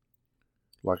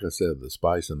 like I said, the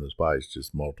spice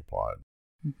just multiplied.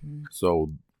 Mm-hmm.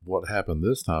 So what happened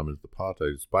this time is the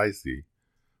pate is spicy,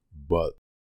 but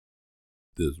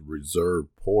this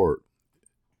reserve port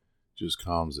just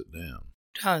calms it down.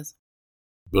 It does.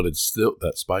 But it's still,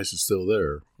 that spice is still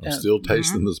there. I'm still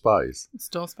tasting the spice. It's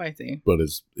still spicy. But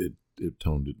it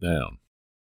toned it down.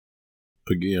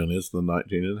 Again, it's the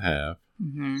 19.5.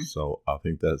 Mm-hmm. So I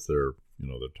think that's their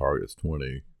target's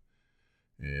 20.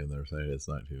 And they're saying it's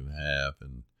 19.5.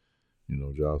 And,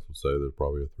 Josh would say there's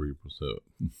probably a 3%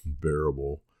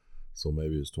 variable. So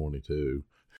maybe it's 22.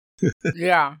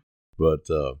 Yeah. But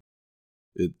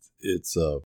it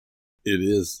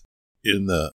is in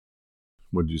the,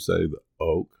 would you say, the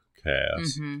oak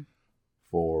cask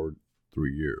for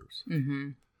 3 years. Mm-hmm.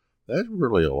 That's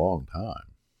really a long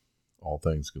time, all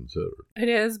things considered. It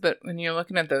is, but when you're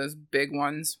looking at those big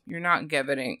ones, you're not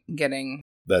getting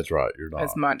that's right, you're not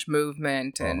as much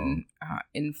movement and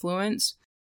influence.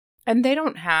 And they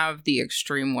don't have the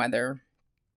extreme weather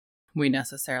we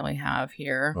necessarily have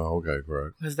here. Oh, okay,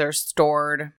 correct. Because they're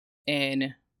stored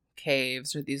in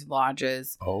caves or these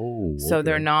lodges. Oh, so okay.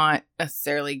 they're not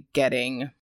necessarily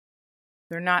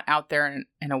they're not out there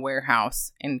in a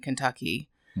warehouse in Kentucky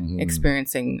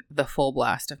experiencing the full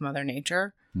blast of Mother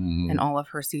Nature in all of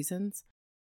her seasons.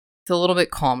 It's a little bit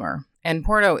calmer. And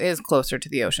Porto is closer to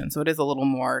the ocean, so it is a little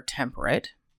more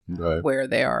temperate where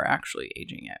they are actually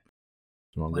aging it.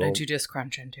 What did you just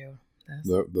crunch into? This?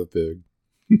 The fig.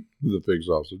 The fig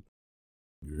sausage.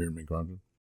 You hear me crunching?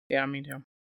 Yeah, me too.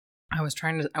 I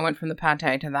went from the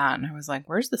pate to that, and I was like,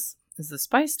 where's this? Is the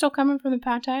spice still coming from the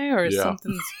pate, or is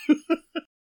something's...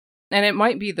 And it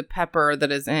might be the pepper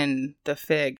that is in the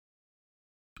fig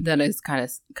that is kind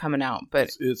of coming out,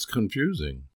 but... It's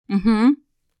confusing.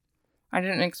 I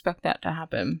didn't expect that to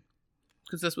happen,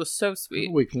 because this was so sweet.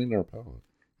 How do we clean our palate?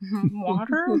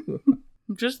 Water?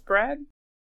 Just bread?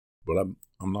 But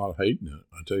I'm not hating it.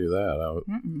 I tell you that.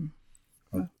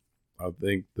 I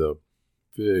think the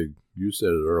fig, you said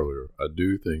it earlier, I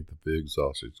do think the fig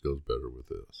sausage goes better with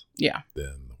this. Yeah.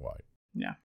 Than the white.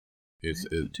 Yeah. It's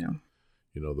too.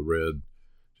 You know, the red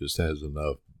just has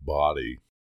enough body.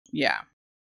 Yeah.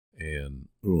 And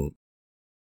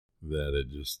that it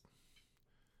just,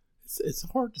 it's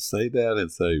hard to say that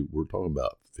and say we're talking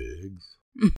about figs.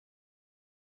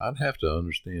 I'd have to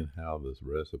understand how this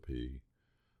recipe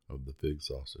of the fig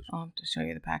sausage I'll have to show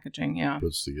you the packaging, yeah.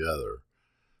 puts together,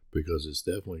 because it's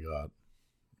definitely got,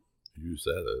 you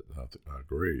said it, I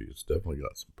agree, it's definitely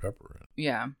got some pepper in it.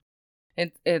 Yeah.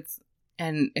 It's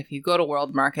and if you go to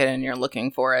World Market and you're looking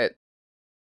for it,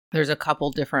 there's a couple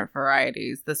different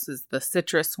varieties. This is the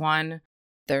citrus one.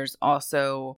 There's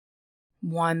also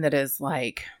one that is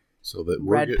like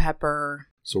red pepper.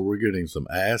 So we're getting some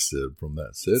acid from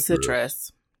that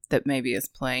citrus. That maybe is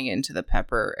playing into the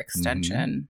pepper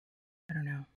extension. I don't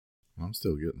know. I'm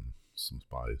still getting some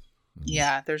spice.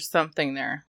 Yeah, there's something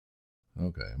there.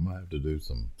 Okay, I might have to do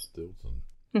some Stilton.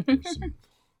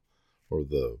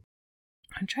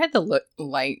 I tried the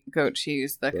light goat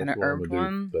cheese, the kind of herb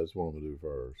one. That's what I'm going to do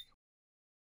first.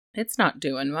 It's not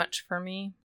doing much for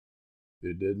me.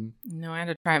 It didn't? No, I had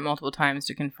to try it multiple times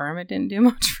to confirm it didn't do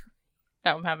much for me.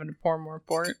 Now I'm having to pour more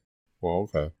port. Well,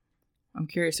 okay. I'm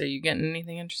curious, are you getting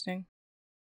anything interesting?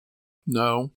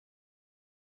 No.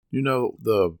 You know,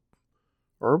 the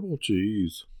herbal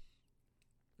cheese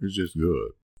is just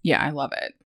good. Yeah, I love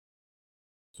it.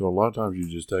 So a lot of times you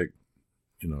just take,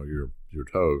 your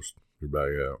toast, your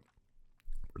bag out,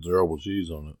 put the herbal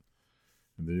cheese on it,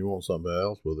 and then you want something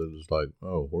else with it. It's like,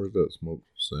 oh, where's that smoked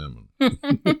salmon?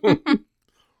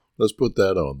 Let's put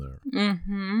that on there.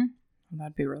 Mm-hmm.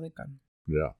 That'd be really good.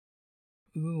 Yeah.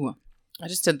 Ooh. I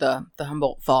just did the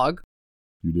Humboldt fog.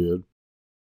 You did?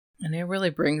 And it really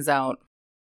brings out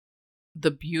the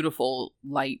beautiful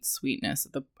light sweetness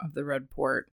of the red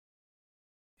port.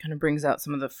 Kind of brings out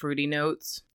some of the fruity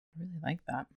notes. I really like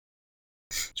that.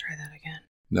 Try that again.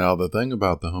 Now, the thing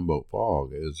about the Humboldt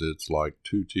fog is it's like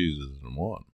two cheeses in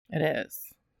one. It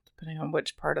is. Depending on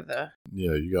which part of the...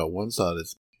 Yeah, you got one side,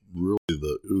 it's really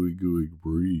the ooey gooey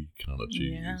brie kind of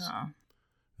cheese. Yeah.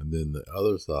 And then the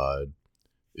other side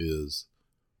is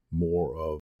more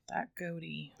of... that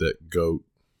goaty. That goat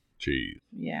cheese.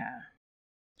 Yeah.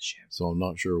 So I'm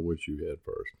not sure which you had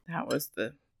first. That was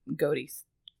the goaty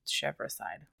chèvre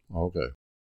side. Okay.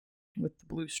 With the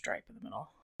blue stripe in the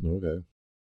middle. Okay.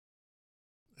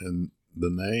 And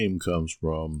the name comes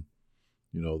from,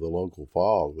 the local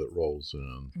fog that rolls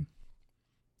in. Mm.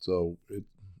 So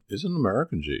it's an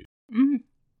American cheese. Mm.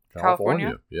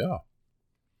 California? Yeah.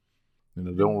 And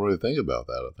I don't really think about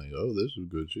that. I think, oh, this is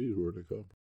good cheese. Where'd it come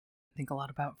from? I think a lot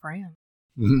about France.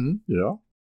 Mm-hmm. Yeah.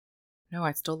 No,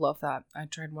 I still love that. I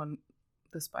tried one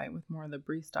this bite with more of the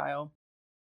brie style.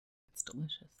 It's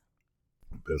delicious.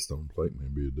 Best on plate may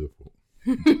be difficult.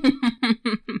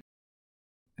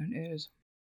 It is.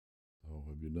 Oh,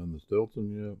 have you done the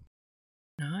Stilton yet?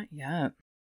 Not yet.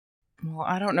 Well,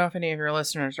 I don't know if any of your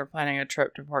listeners are planning a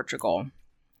trip to Portugal,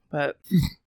 but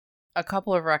a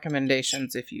couple of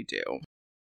recommendations if you do.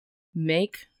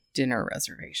 Make dinner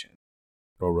reservations.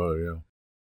 Oh, right, yeah.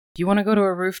 If you want to go to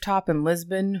a rooftop in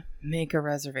Lisbon, make a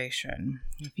reservation.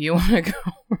 If you want to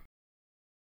go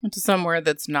to somewhere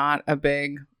that's not a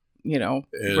big, and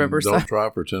riverside. Don't try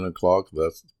for 10 o'clock.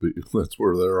 That's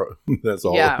where they're, that's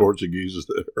all the Portuguese is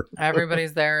there.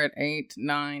 Everybody's there at 8,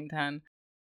 9, 10.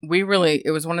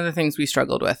 It was one of the things we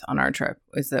struggled with on our trip,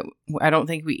 is that I don't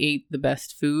think we ate the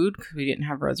best food because we didn't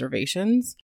have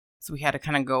reservations. So we had to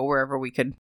kind of go wherever we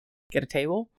could get a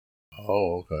table.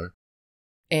 Oh, okay.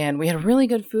 And we had really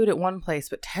good food at one place,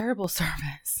 but terrible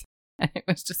service. And it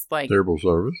was just like... Terrible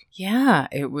service? Yeah,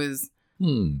 it was...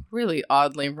 Really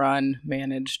oddly run,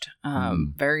 managed,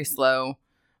 very slow,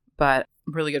 but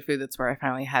really good food. That's where I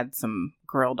finally had some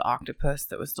grilled octopus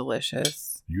that was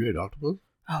delicious. You ate octopus?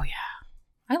 Oh, yeah.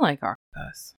 I like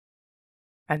octopus.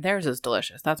 And theirs is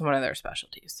delicious. That's one of their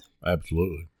specialties.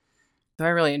 Absolutely. So I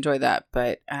really enjoyed that.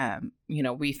 But,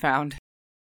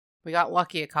 we got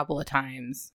lucky a couple of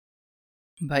times.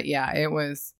 But yeah,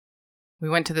 we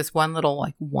went to this one little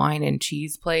like wine and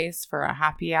cheese place for a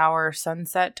happy hour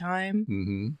sunset time.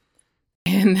 Mm-hmm.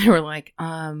 And they were like,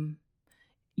 can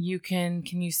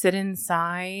you sit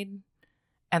inside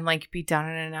and like be done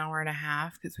in an hour and a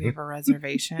half? Because we have a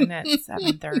reservation at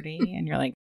 7:30. And you're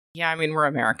like, yeah, I mean, we're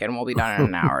American. We'll be done in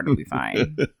an hour. It'll be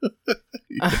fine.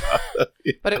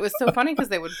 But it was so funny because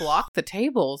they would block the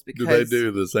tables because... Do they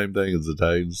do the same thing as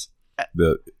Italians?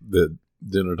 That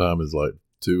dinner time is like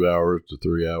 2 hours to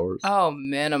 3 hours? Oh,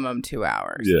 minimum 2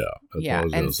 hours. Yeah. That's yeah. What I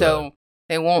was and so say.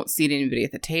 They won't seat anybody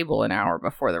at the table an hour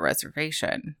before the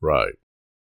reservation. Right.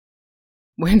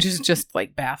 Which is just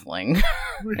like baffling.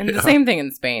 And the same thing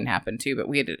in Spain happened too, but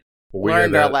we had to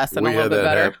learn our lesson a little bit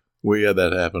better. We had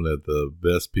that happen at the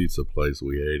best pizza place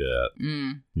we ate at.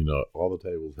 All the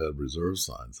tables had reserve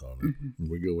signs on it. Mm-hmm. And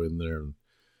we go in there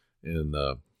and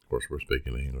of course we're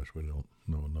speaking English. We don't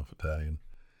know enough Italian.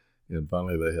 And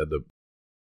finally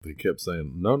they kept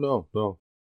saying, no.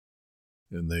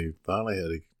 And they finally had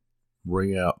to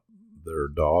bring out their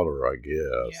daughter, I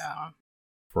guess,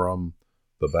 from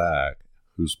the back,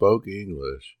 who spoke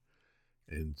English.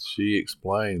 And she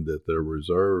explained that they're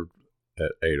reserved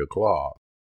at 8:00.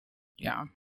 Yeah.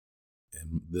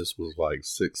 And this was like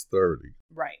 6:30.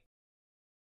 Right.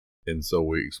 And so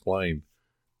we explained,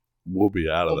 we'll be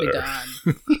out of there.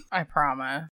 We'll be done. I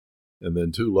promise. And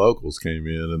then 2 locals came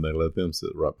in and they let them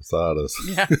sit right beside us.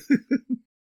 Yeah.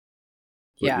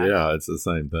 Yeah, it's the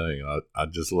same thing. I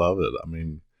just love it. I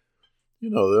mean,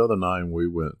 the other night we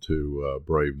went to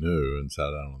Brave New and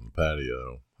sat down on the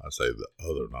patio. I say the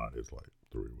other night, it's like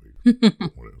 3 weeks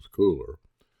when it was cooler.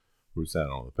 We sat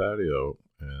on the patio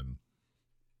and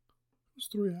it was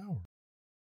 3 hours.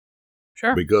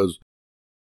 Sure. Because,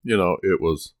 it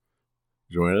was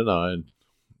Joanne and I and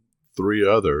 3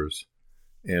 others,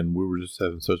 and we were just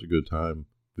having such a good time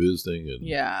visiting.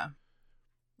 And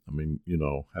I mean,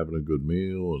 having a good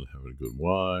meal and having a good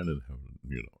wine and having,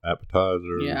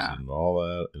 appetizers and all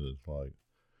that. And it's like,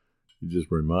 it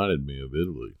just reminded me of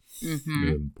Italy. Mm-hmm.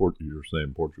 And you're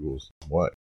saying Portugal's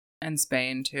what? And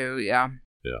Spain too, yeah.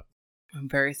 Yeah.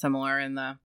 Very similar in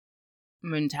the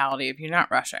mentality if you're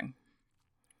not rushing.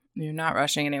 You're not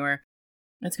rushing anywhere.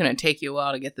 It's going to take you a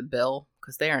while to get the bill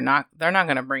because they're not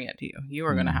going to bring it to you. You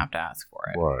are going to have to ask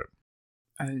for it. Right.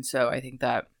 And so I think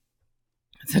that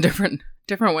it's a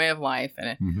different way of life.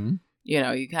 And,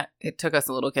 it took us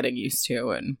a little getting used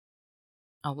to, and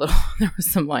there was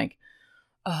some like,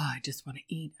 oh, I just want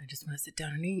to eat. I just want to sit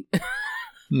down and eat.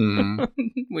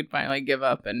 Mm-hmm. We'd finally give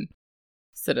up and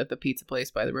sit at the pizza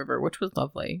place by the river, which was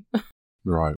lovely.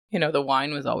 Right. The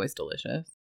wine was always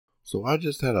delicious. So I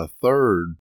just had a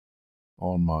third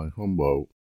on my Humboldt,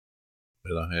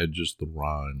 and I had just the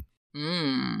rind.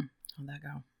 How'd that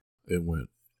go? It went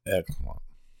excellent.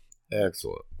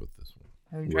 Excellent with this one.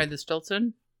 Have you tried the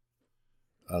Stilton?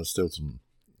 Stilton,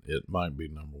 it might be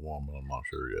number 1, but I'm not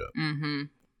sure yet. Mm-hmm.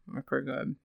 They're pretty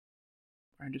good.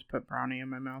 I just put brownie in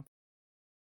my mouth.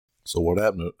 So what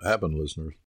happened,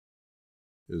 listeners,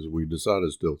 is we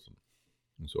decided Stilton.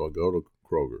 And so I go to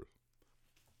Kroger's,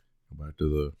 go back to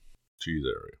the cheese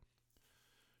area.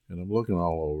 And I'm looking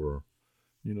all over.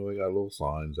 They got little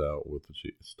signs out with the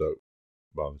cheese stuck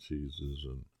by the cheeses,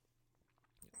 and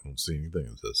I don't see anything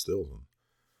that says Stilton.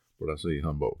 But I see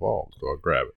Humboldt Falls, so I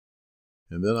grab it.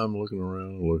 And then I'm looking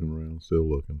around, still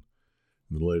looking.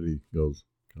 And the lady goes,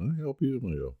 "Can I help you?"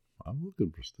 And I go, "I'm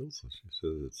looking for Stilton." She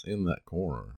says, "It's in that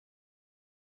corner."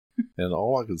 And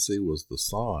all I could see was the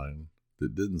sign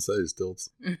that didn't say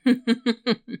Stilton.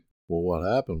 Well, what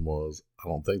happened was, I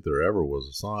don't think there ever was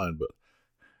a sign, but,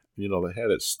 they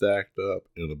had it stacked up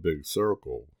in a big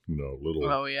circle, little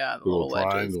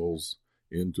triangles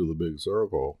into the big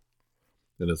circle.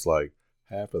 And it's like,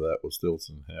 half of that was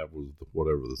Stilton, half was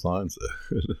whatever the sign said.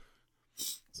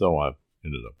 So I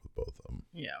ended up with both of them.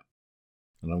 Yeah.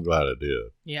 And I'm glad I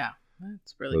did. Yeah,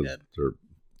 that's really good.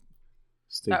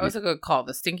 Stinky. That was a good call.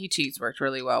 The stinky cheese worked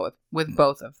really well with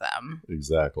both of them.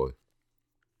 Exactly.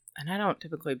 And I don't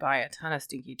typically buy a ton of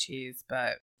stinky cheese,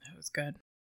 but it was good.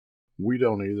 We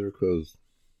don't either because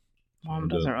Mom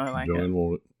doesn't really like Joanne it.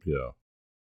 Won't, yeah.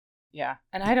 Yeah,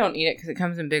 and I don't eat it because it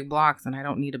comes in big blocks, and I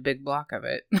don't need a big block of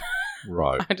it.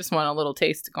 Right. I just want a little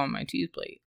taste to go on my cheese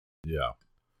plate. Yeah.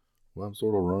 Well, I'm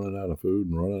sort of running out of food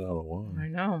and running out of wine. I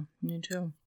know. Me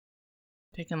too.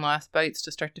 Taking last bites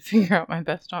to start to figure out my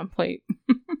best on plate.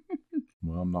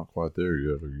 Well, I'm not quite there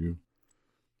yet, are you?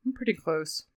 I'm pretty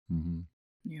close. Mm-hmm.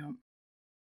 Yeah.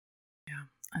 Yeah,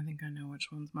 I think I know which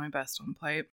one's my best on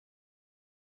plate.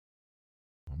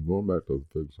 I'm going back to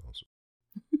the fig sausage.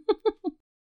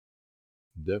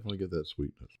 Definitely get that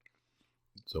sweetness.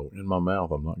 So in my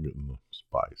mouth, I'm not getting the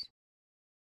spice.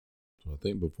 So I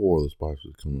think before the spice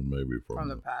was coming maybe from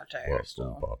the pate.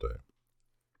 From the pate.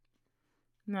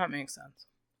 That makes sense.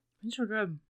 These are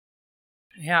good.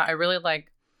 Yeah, I really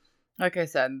like I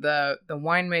said, the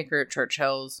winemaker at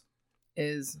Churchill's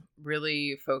is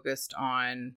really focused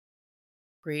on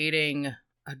creating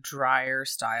a drier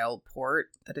style port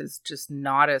that is just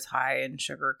not as high in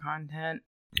sugar content.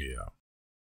 Yeah.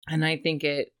 And I think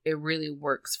it really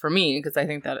works for me because I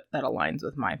think that aligns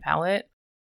with my palate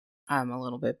a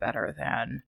little bit better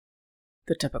than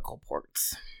the typical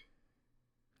ports.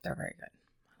 They're very good.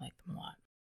 I like them a lot.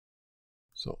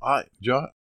 So John,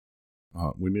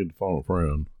 we need to phone a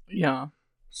friend. Yeah.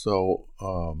 So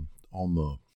on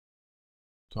the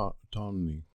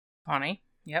Tawny,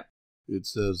 yep. It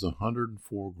says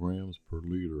 104 grams per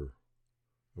liter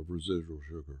of residual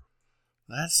sugar.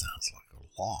 That sounds like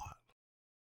a lot.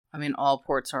 I mean, all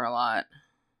ports are a lot.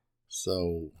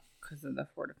 So, because of the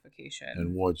fortification.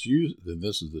 And then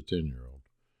this is the 10-year-old.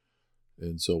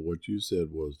 And so what you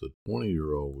said was the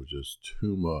 20-year-old was just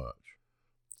too much.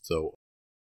 So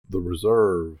the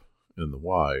reserve and the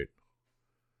white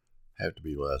have to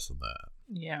be less than that.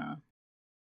 Yeah.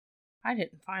 I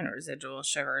didn't find residual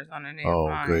sugars on any of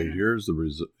mine. Okay. Here's the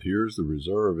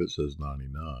reserve. It says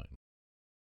 99.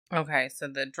 Okay, so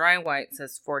the dry white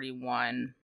says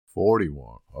 41.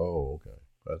 41. Oh, okay.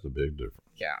 That's a big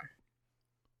difference. Yeah.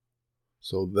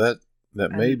 So that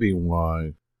may be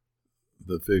why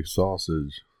the fig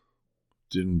sausage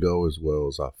didn't go as well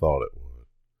as I thought it would.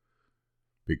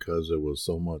 Because there was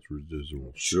so much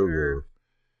residual sugar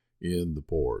in the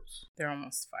ports. They're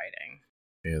almost fighting.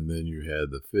 And then you had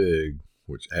the fig,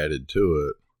 which added to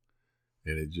it,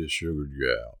 and it just sugared you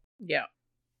out. Yeah.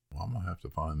 Well, I'm going to have to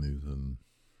find these in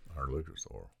our liquor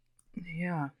store.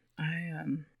 Yeah, I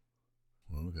am.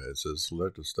 Okay, it says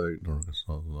select a state in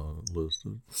Arkansas not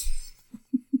listed.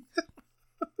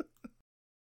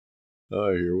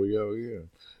 Oh, here we go again.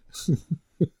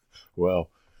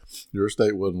 Well, your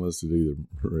state wasn't listed either,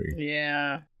 Marie.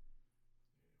 Yeah.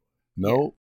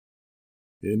 Nope.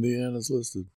 Yeah. Indiana's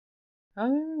listed. Oh,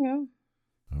 there we go.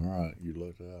 All right, you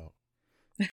looked out.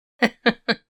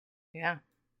 Yeah.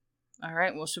 All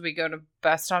right, well, should we go to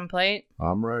best on plate?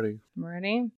 I'm ready.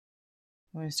 Ready?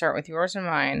 Want to start with yours or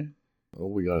mine? Oh,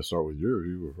 we got to start with yours.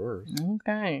 You were first.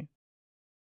 Okay.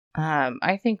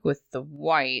 I think with the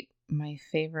white, my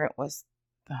favorite was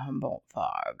the Humboldt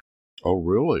fog. Oh,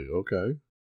 really? Okay.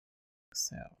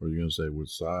 So. Are you going to say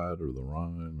which side or the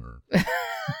Rhine or?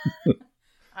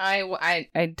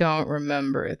 I don't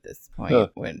remember at this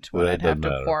point which one I'd have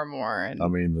to pour more and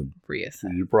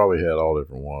reassess. You probably had all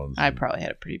different ones. I probably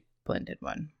had a pretty blended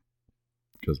one.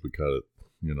 Because we cut it,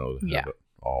 to have it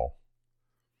all.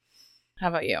 How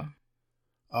about you?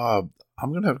 I'm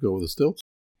going to have to go with the Stilton.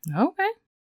 Okay.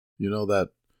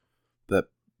 That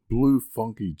blue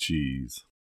funky cheese.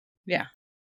 Yeah.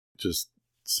 Just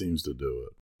seems to do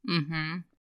it. Mm-hmm.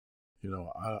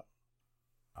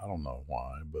 I don't know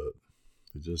why, but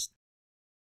I just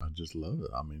love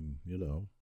it.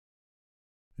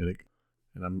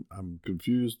 And I'm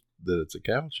confused that it's a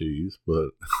cow cheese, but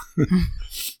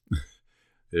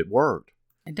it worked.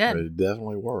 It did. It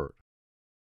definitely worked.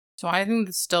 So I think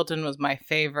the Stilton was my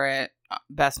favorite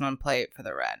best on plate for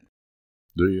the red.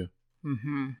 Do you?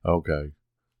 Mm-hmm. Okay.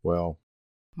 Well.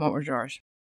 What was yours?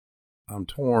 I'm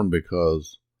torn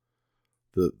because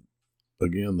the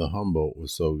Humboldt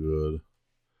was so good.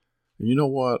 And you know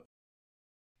what?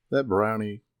 That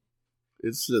brownie,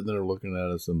 it's sitting there looking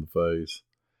at us in the face,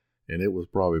 and it was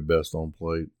probably best on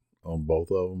plate on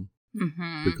both of them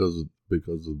because of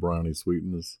the brownie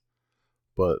sweetness.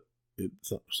 But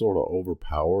it's sort of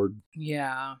overpowered.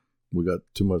 Yeah. We got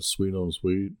too much sweet on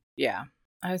sweet. Yeah.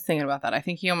 I was thinking about that. I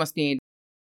think you almost need,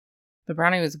 the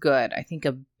brownie was good. I think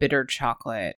a bitter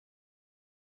chocolate.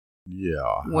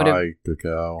 Yeah, high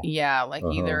cacao. Yeah, like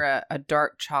either a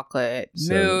dark chocolate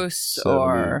mousse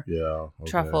or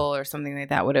truffle or something like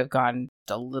that would have gone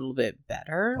a little bit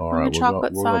better on the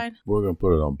chocolate side. We're going to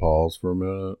put it on pause for a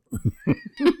minute.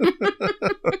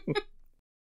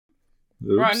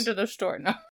 Run to the store.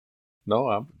 No,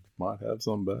 I might have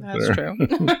some back there. That's true.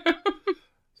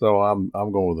 So I'm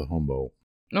going with the Humboldt.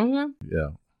 Okay. Yeah.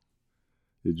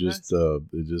 It just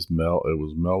it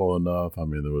was mellow enough.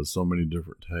 There was so many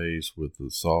different tastes with the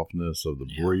softness of the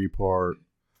brie part.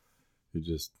 It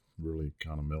really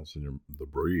kind of melts in the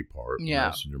brie part. Yeah.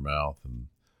 Melts in your mouth, and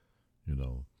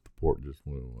the pork just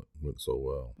went so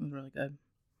well. It was really good.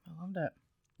 I loved it.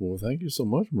 Well, thank you so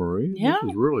much, Marie. Yeah. This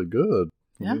was really good.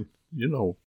 Yeah. I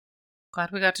mean,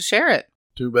 Glad we got to share it.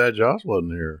 too bad Josh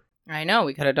wasn't here. I know.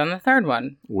 We could have done the third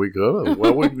one. We could have.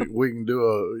 Well, we can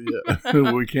do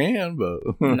we can, but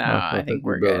No, I think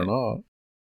we're better good. not.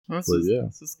 This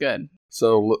is good.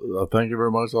 So thank you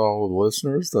very much to all of the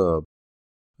listeners.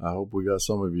 I hope we got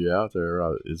some of you out there.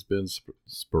 It's been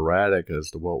sporadic as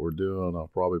to what we're doing.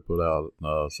 I'll probably put out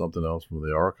something else from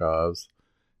the archives,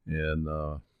 and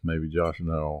maybe Josh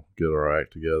and I'll get our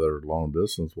act together long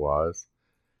distance wise.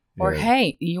 Or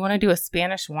hey, you want to do a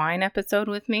Spanish wine episode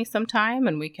with me sometime,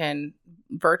 and we can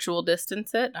virtual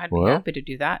distance it? I'd be happy to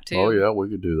do that too. Oh yeah, we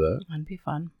could do that. That'd be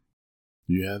fun.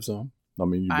 You have some? I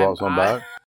mean, you brought some back?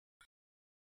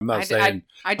 I'm not saying...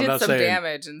 I did some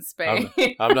damage in Spain.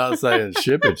 I'm not saying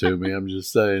ship it to me. I'm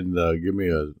just saying give me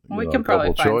a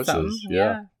couple choices.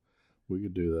 Yeah. We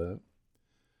could do that.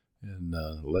 And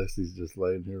Leslie's just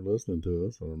laying here listening to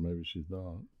us, or maybe she's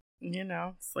not.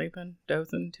 Sleeping,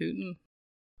 dozing, tooting.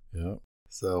 Yeah.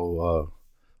 So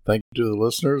thank you to the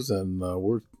listeners, and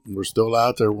we're still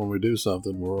out there when we do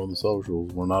something. We're on the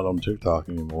socials. We're not on TikTok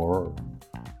anymore.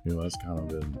 That's kind of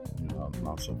been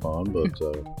not so fun, but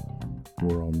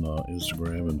we're on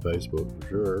Instagram and Facebook for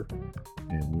sure.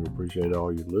 And we appreciate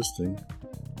all you listening.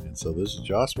 And so this is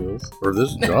Josh Mills, or this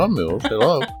is John Mills.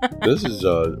 Hello. This is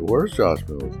where's Josh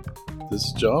Mills? This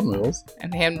is John Mills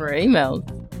and Anne Marie Mills.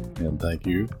 And thank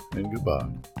you and goodbye.